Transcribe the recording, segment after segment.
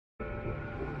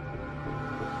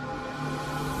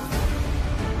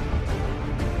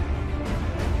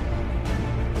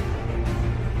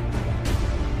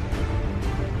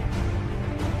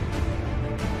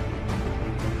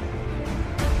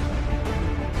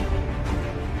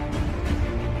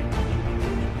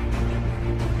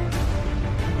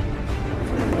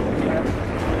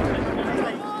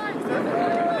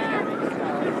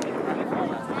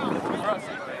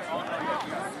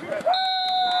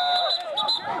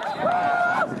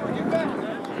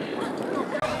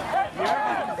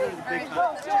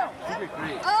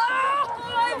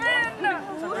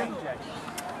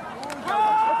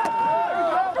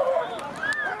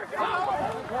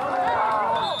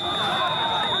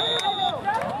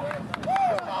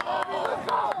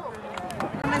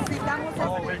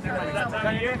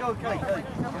go, Kelly. I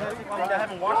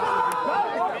haven't watched it.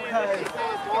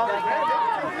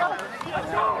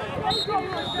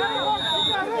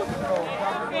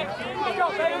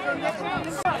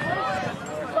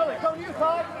 Come you,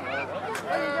 Todd.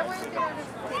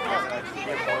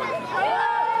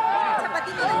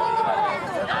 Zapatito de niño,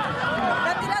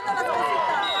 está tirando las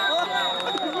cositas.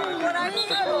 Por ahí.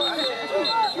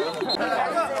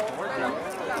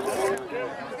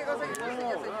 ¿Qué cosa que te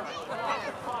enseña, señor?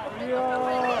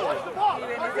 Y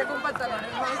venía con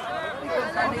pantalones más y con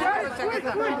camisa con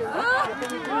chaqueta.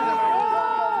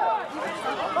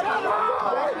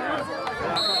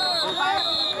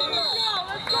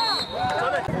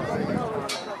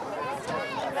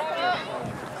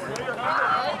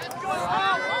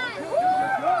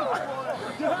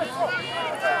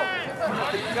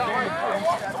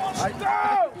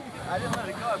 I didn't let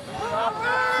it go.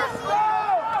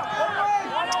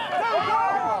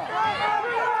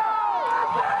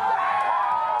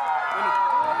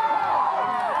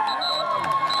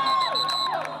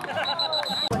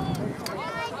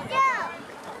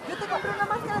 Yo te compré una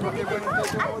máscara de Mickey Mouse.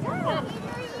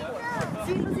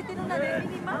 Sí, Lucy tiene una de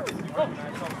Minnie Mouse.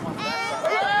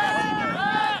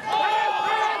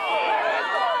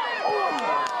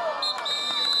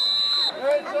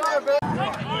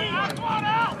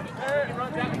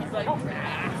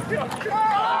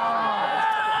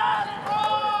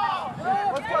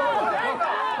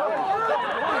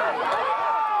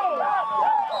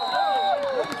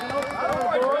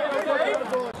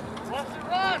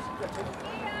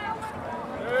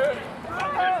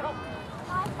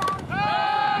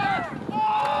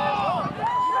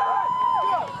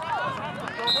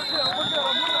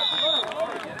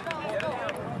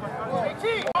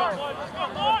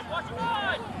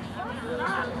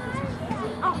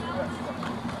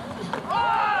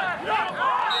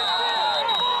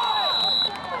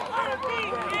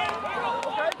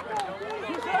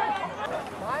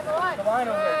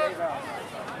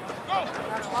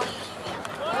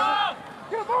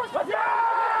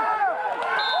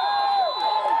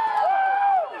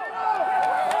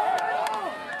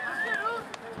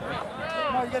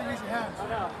 No, you gotta use your hands. I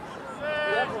know.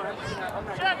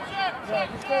 Check. Yeah,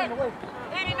 you're staying away.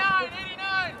 89.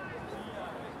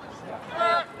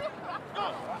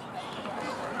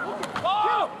 Go!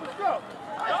 Let's go!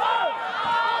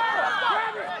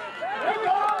 Grab it! There we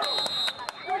go!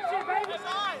 Good shit, baby!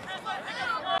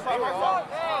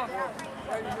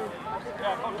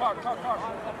 Yeah, come talk. Go!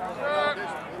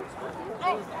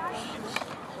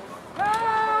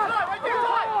 Right there,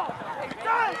 Ty!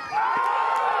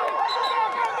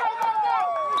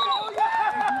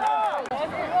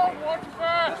 Watch your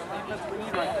first! That's what we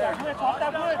need right there. Off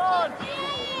that wood!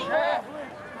 Yeah!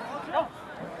 Go!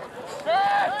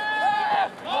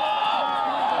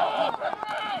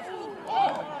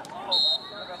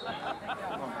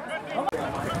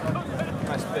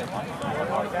 Nice fit.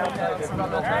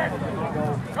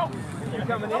 You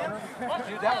coming in?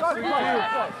 That's for you.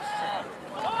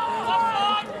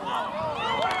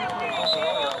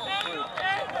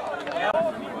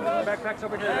 Backpack's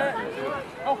over here.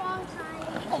 Oh.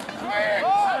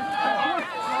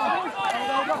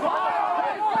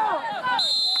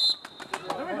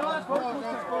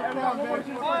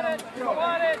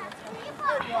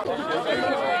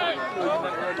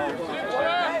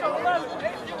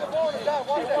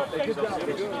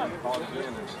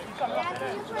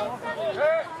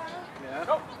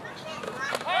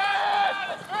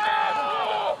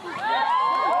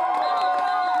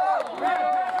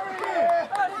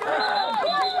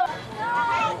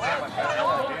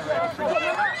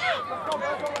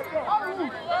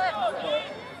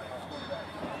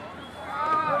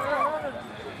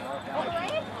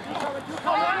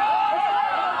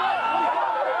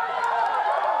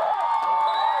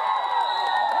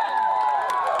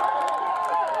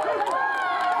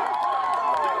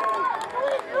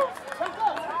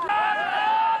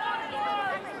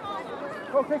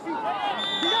 Go, Casey.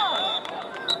 Get out.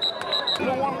 You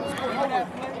don't want him to score over.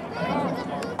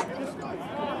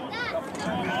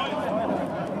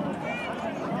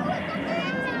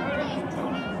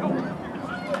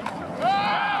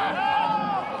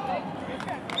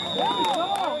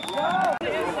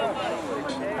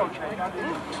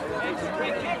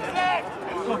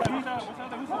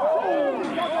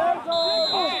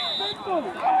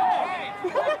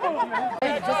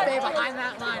 Just stay behind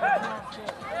that line.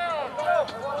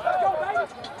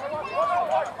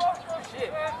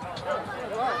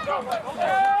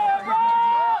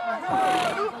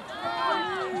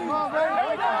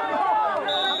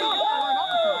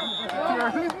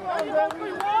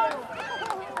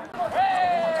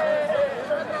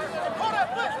 Hold up,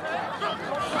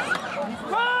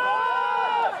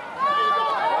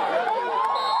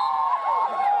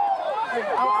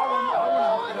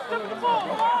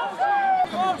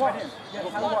 Watch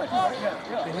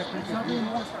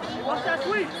that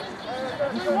sweep.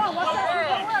 3-1. Watch that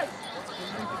sweep.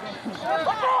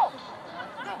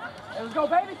 Let's go,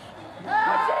 baby.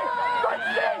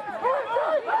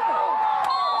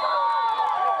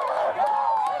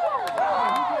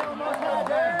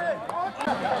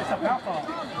 It's a foul call.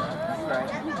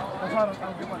 That's why I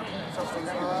don't get one.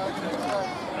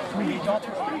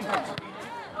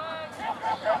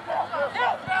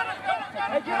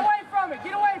 Hey, get away from it!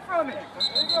 Get away from it!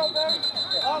 There you go, baby.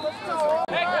 Oh, let's go.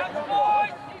 Hey, that's the boy!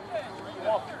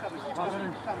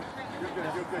 You're good.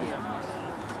 You're good.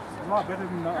 A lot better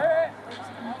than that. Hey!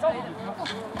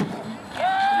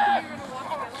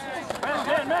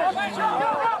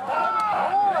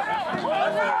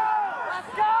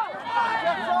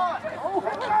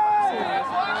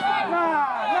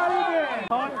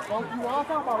 You all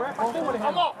talking about rap?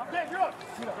 I'm up. Yeah, you're up.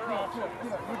 You're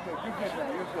good.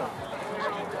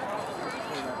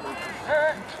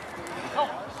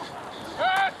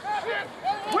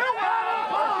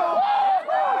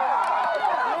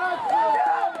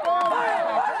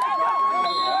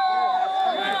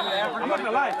 I'm not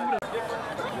gonna lie.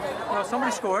 Well,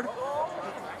 somebody scored.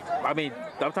 I mean,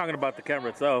 I'm talking about the camera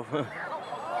itself. There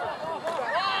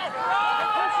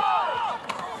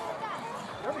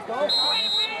we go.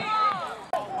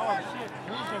 Oh, shit.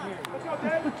 Let's go,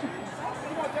 Dave.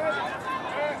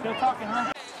 Still talking,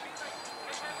 huh?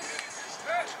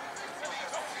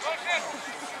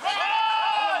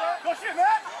 Go shit,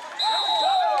 man!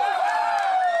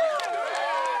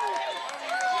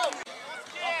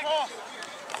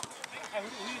 Hey, who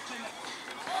you sitting at?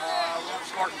 We have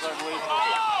Spartans, I believe.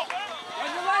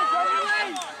 Run your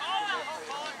lane!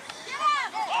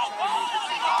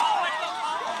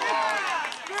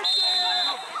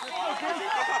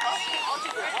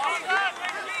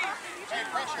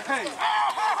 Hey!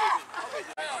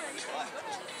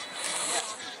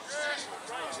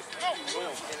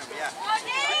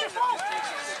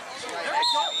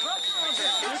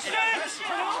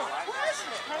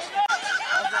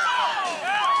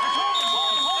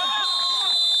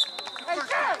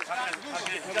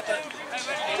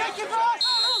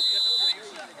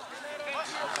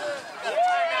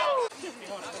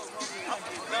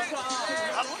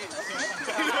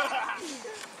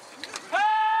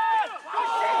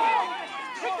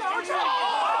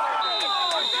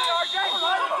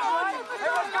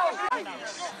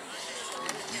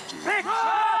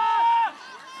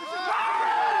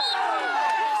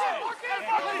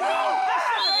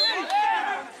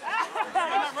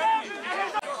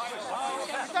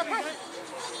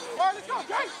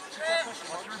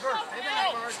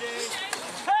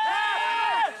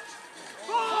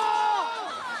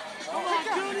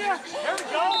 There we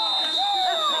go!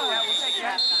 Yeah, we'll take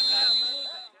that.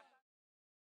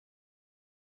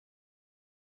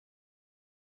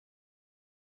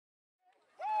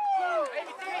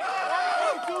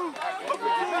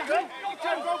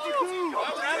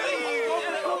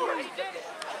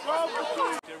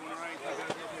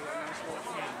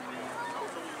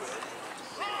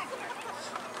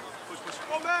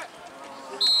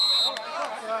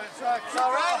 It's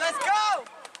all right, let's go!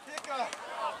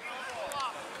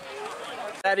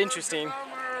 That interesting.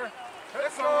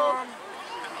 Let's go!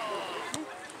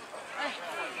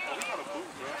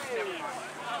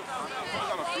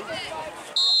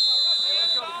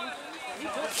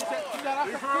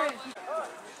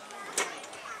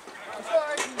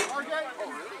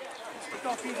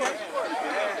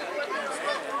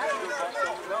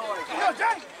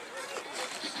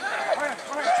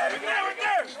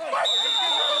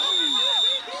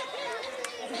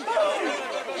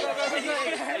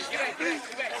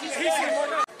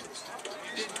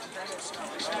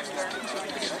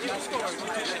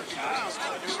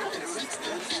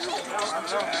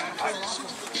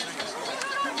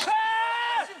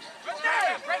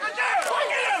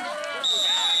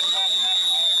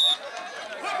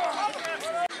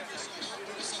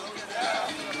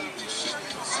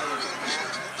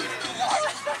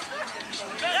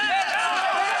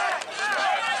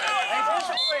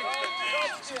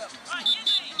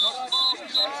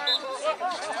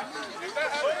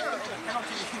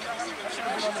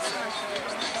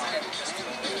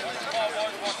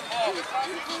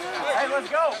 Hey, let's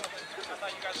go!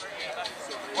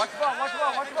 Watch the ball, watch the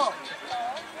ball, watch the ball!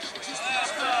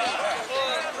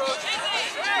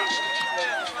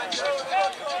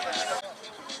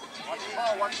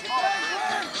 Watch the ball,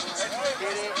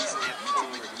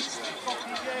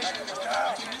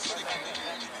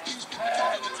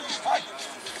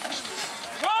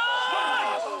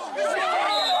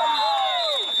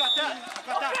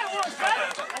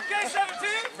 Okay, 17!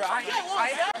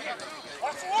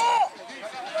 Watch the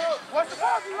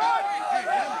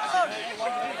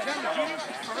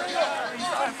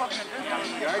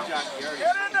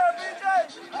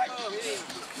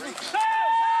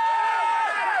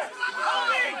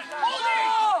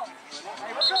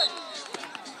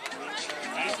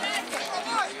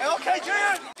Okay,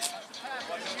 Jan!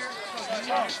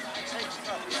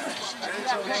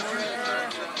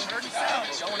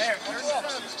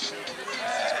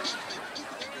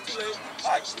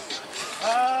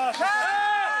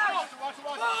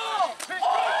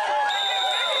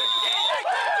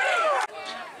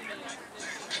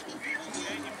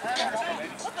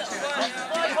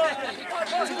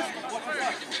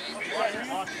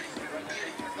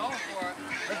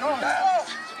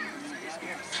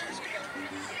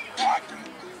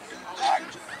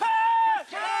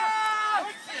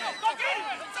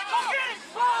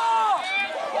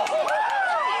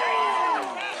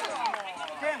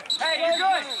 Hey, you're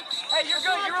good. Hey, you're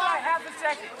good. You're like half a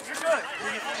second. You're good.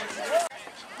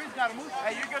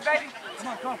 Hey, you're good, baby. Come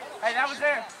on, come. Hey, that was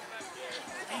there.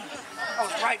 That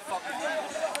was right, fucking.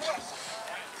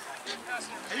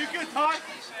 Are you good, Todd?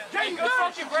 Hey, good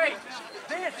fucking break.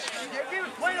 Dance. He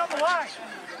was playing on the line.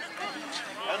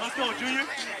 Hey, let's go, Junior.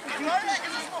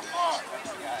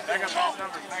 Back up those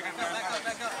numbers. Back up.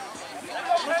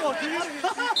 Let's go, Junior.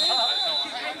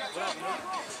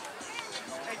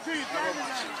 Hey, Junior,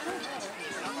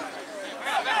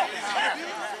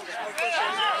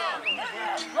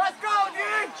 let's go,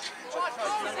 dude!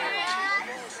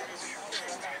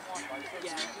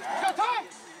 Go, Tom!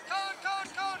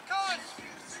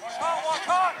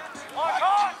 Con! Walk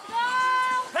on!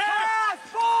 Pass!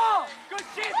 Ball! Good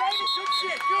shit, baby! Good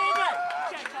shit! Good it!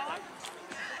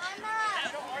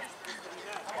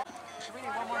 We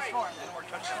need one more score. One more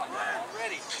touchdown.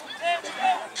 Ready. Pass!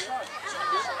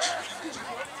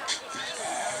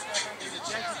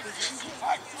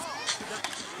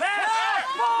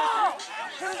 Ball!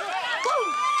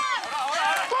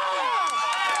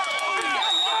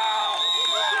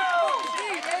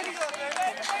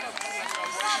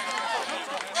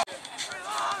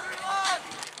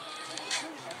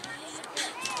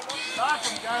 Stop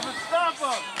him, guys. Let's stop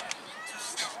him.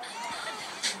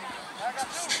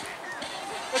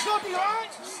 Let's go, D-line.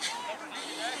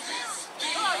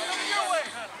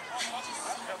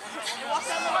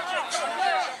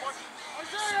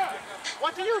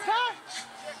 What to you, Ty?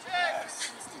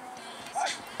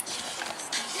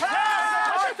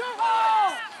 Pass!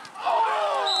 Oh!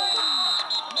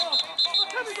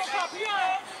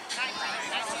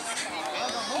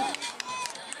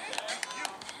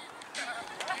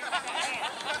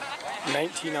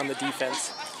 19 on the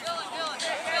defense.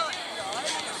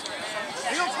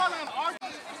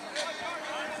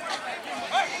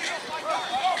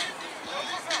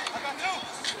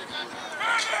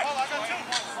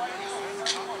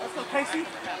 Let's go, Casey.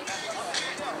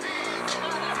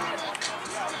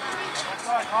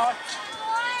 All right, Todd.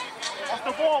 Watch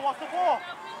the ball, watch the ball.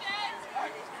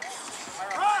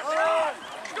 Run!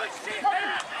 Good shit,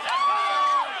 man!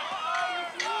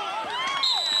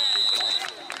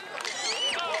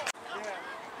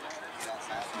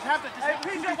 Hey,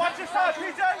 PJ, watch your side,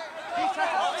 PJ! Watch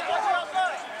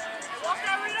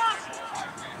that read up!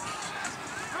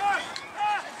 Run!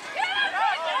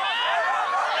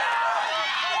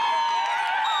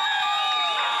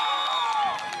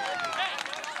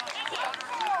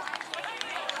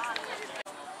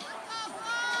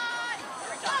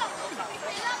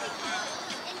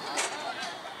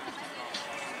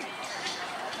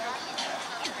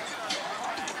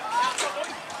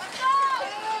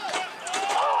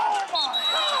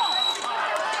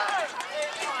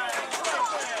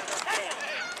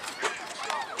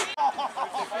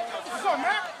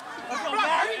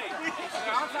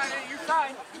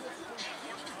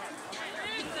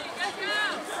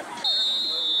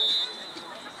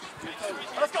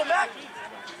 Let's go, Mac!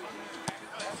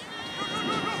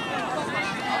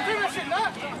 I'm finishing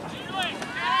up! There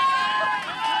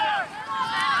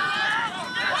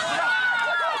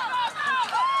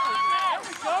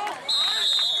we go!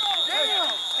 Damn!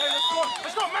 Hey,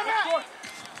 let's go, Mac!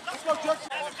 Let's go, Justin!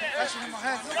 Action in my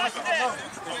hands.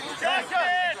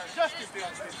 Justin!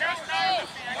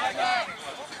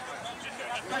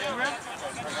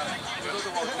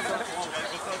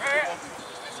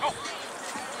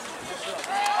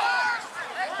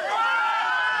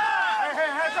 Hey,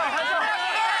 heads up!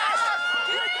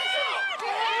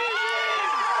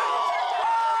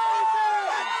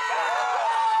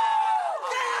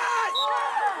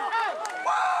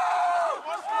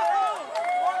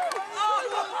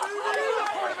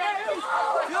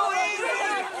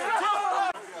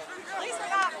 At least we're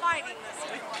not fighting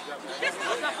this week.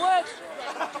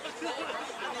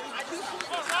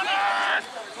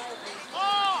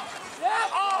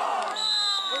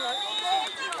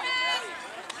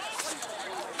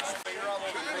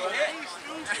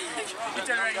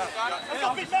 Let's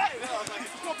go beat back. Let's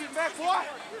go beat back, boy.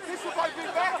 This somebody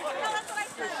beat back. No, that's what I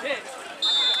said. Shit.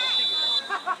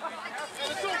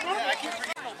 Let's go, bro. I keep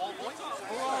forgetting the ball, boy.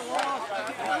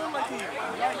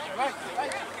 Right.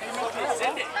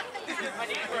 Send it.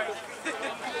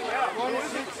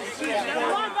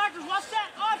 Linebackers, watch that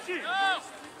option.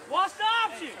 Watch the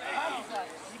option.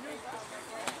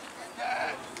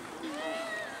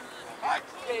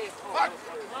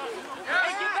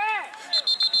 Hey, get back.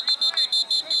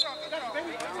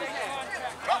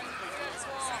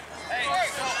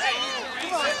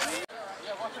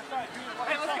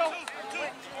 Hey, let's go.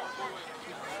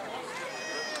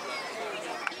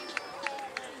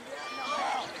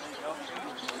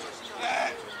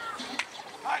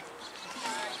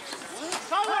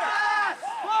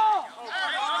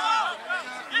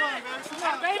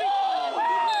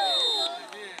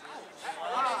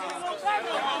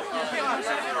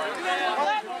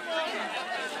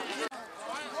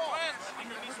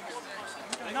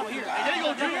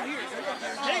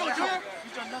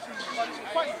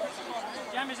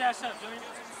 Jam his ass up, Junior.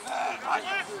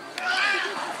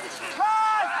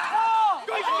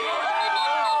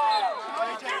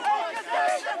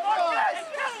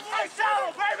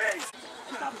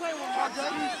 Stop playing with my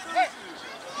baby.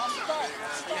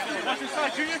 Watch this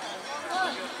side, Junior.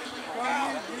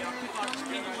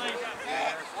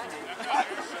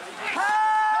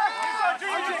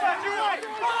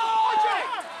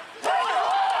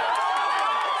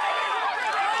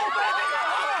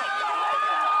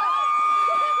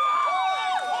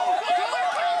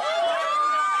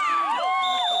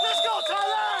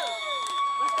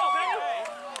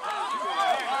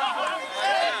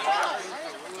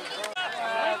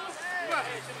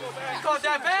 Caught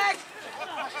that back!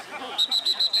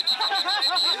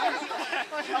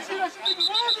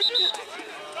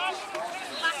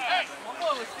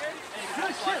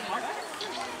 Good shit, Mark.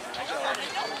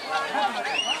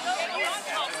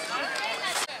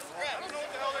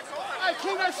 Hey,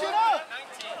 clean that shit up!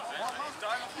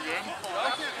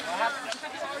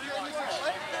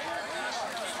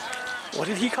 What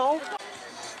did he call?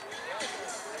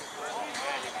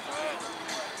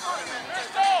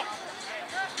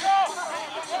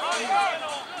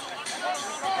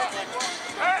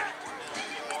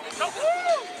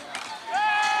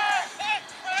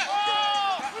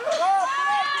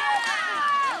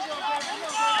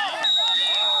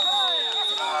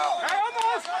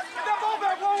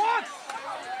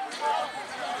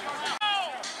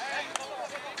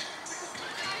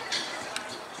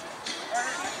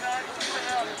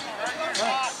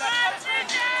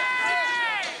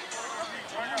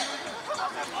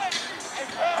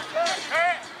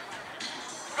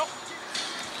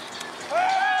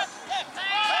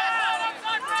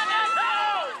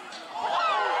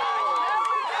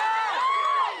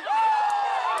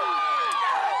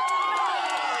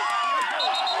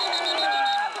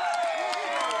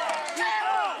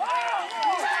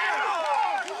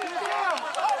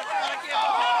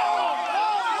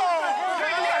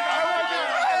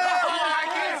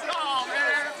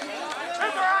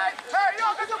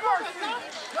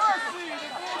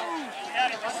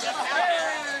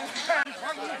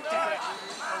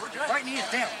 Right knee is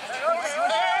down.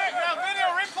 Hey, now video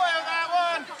replay of that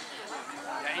one!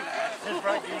 His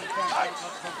right knee is down.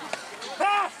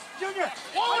 Pass! Junior!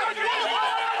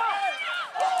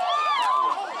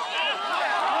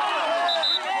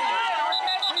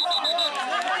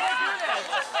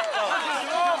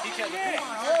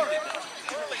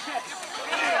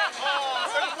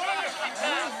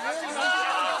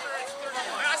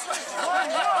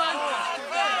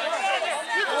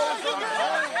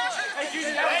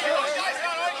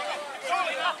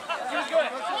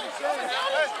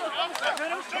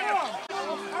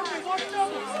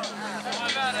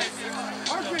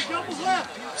 Archery, doubles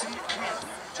left.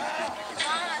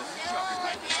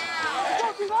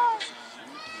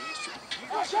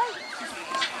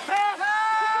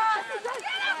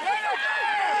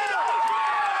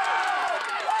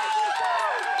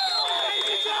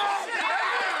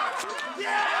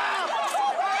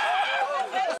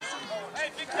 Hey,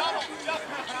 big double!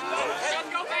 Hey, let's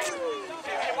go, man!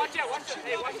 Hey, watch out, watch out!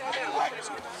 Hey, watch out now!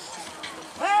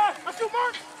 Hey, let's do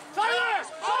Mark! Tyler!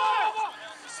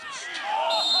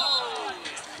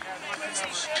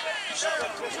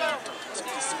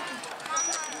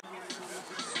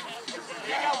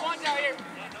 You got one down here.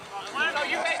 No,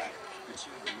 you make.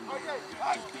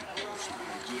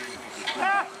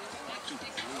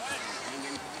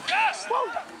 Yes! Woo!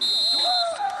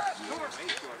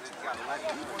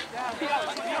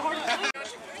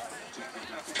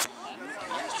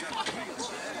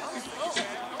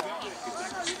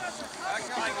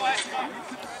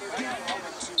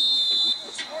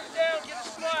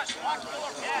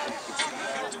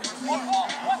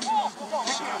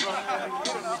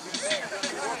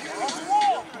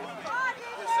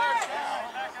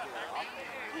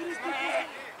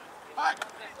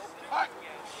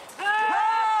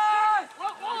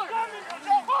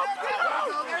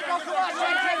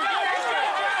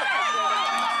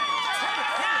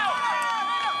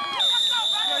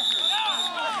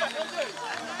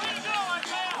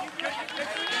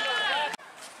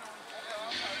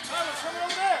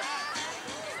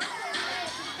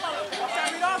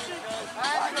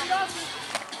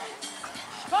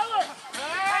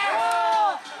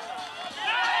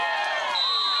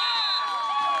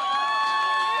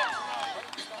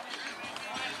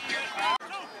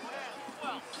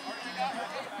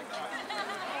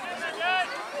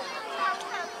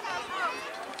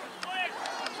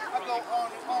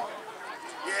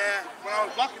 Yeah, when I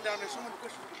was blocking down there, someone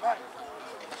pushed me back.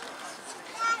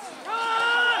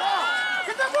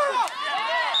 Get that ball up!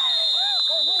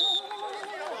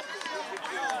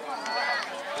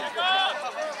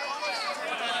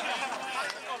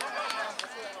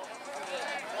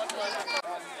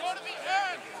 Go to the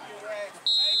end.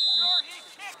 Make sure he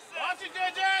kicks it. Watch it,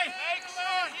 JJ. Make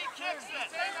sure he kicks it.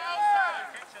 Stay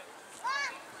outside.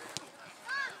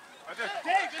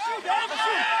 Dave, it's you, Dave, it's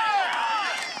you!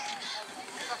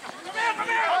 Come here, come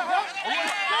here!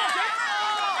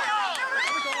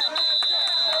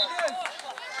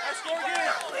 I score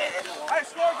again! I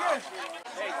score again!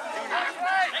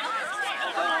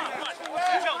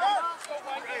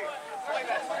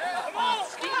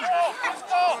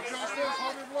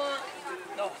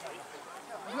 No.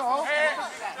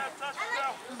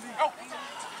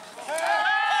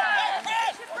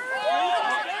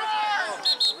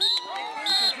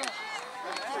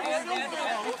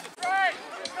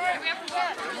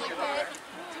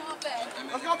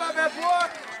 Let's go, my bad boy!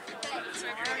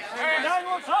 Nine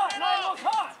one's hot! Nine one's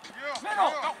hot!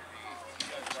 Middle!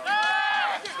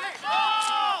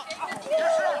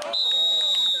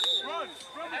 Run!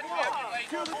 Run the ball!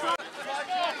 Kill the top!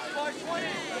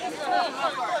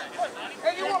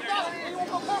 Hey, you want that? You want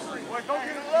the cover? Wait, don't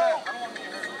get it low!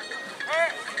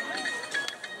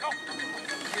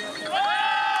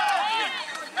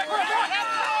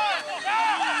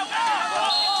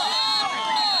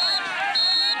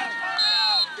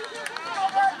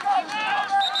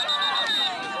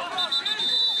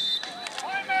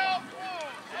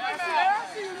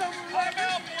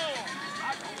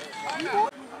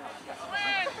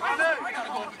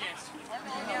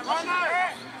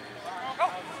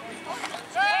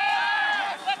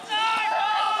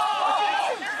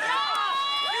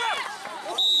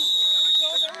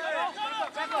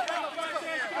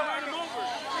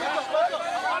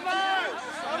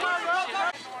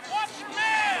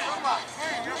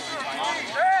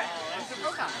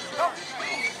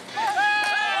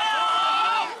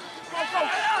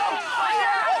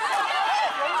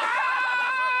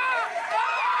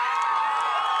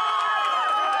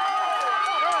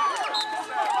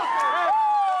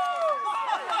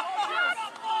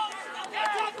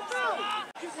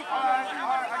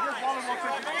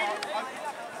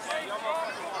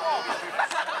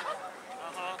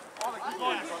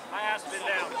 My ass has been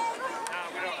down. Now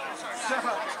get up.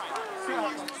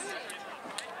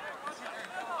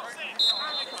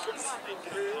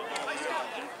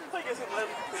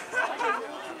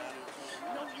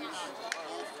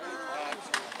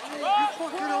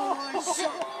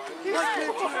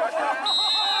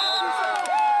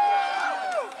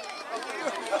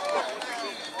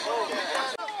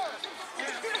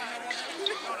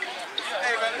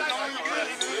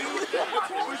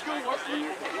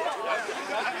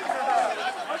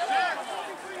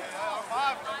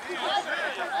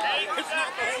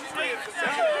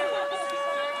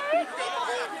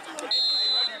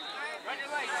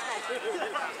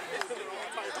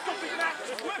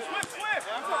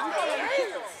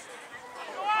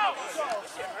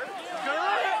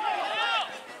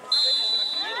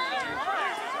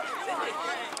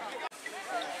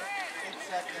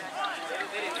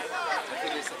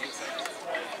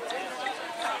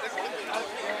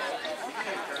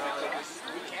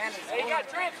 Hey, you got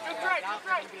trips. Good try. Good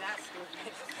try.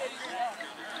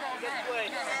 Good play.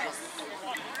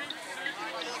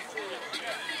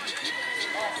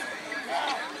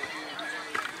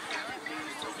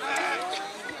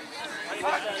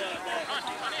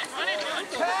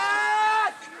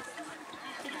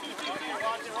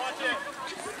 Watch it.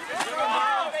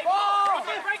 Ball!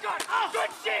 Break on.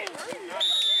 Good shit. Hey,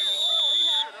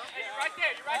 you're right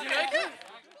there. You're right there.